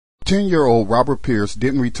10-year-old Robert Pierce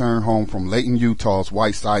didn't return home from Layton, Utah's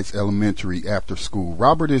Whitesides Elementary after school.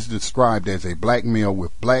 Robert is described as a black male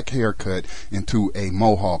with black haircut into a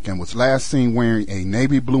mohawk and was last seen wearing a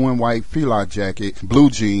navy blue and white fila jacket, blue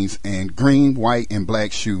jeans, and green, white, and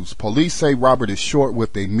black shoes. Police say Robert is short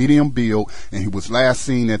with a medium build, and he was last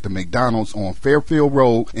seen at the McDonald's on Fairfield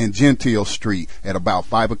Road and Gentile Street at about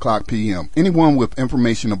 5 o'clock p.m. Anyone with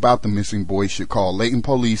information about the missing boy should call Layton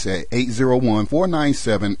Police at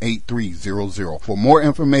 801-497-8300. For more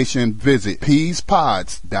information, visit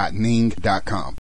peaspods.ning.com.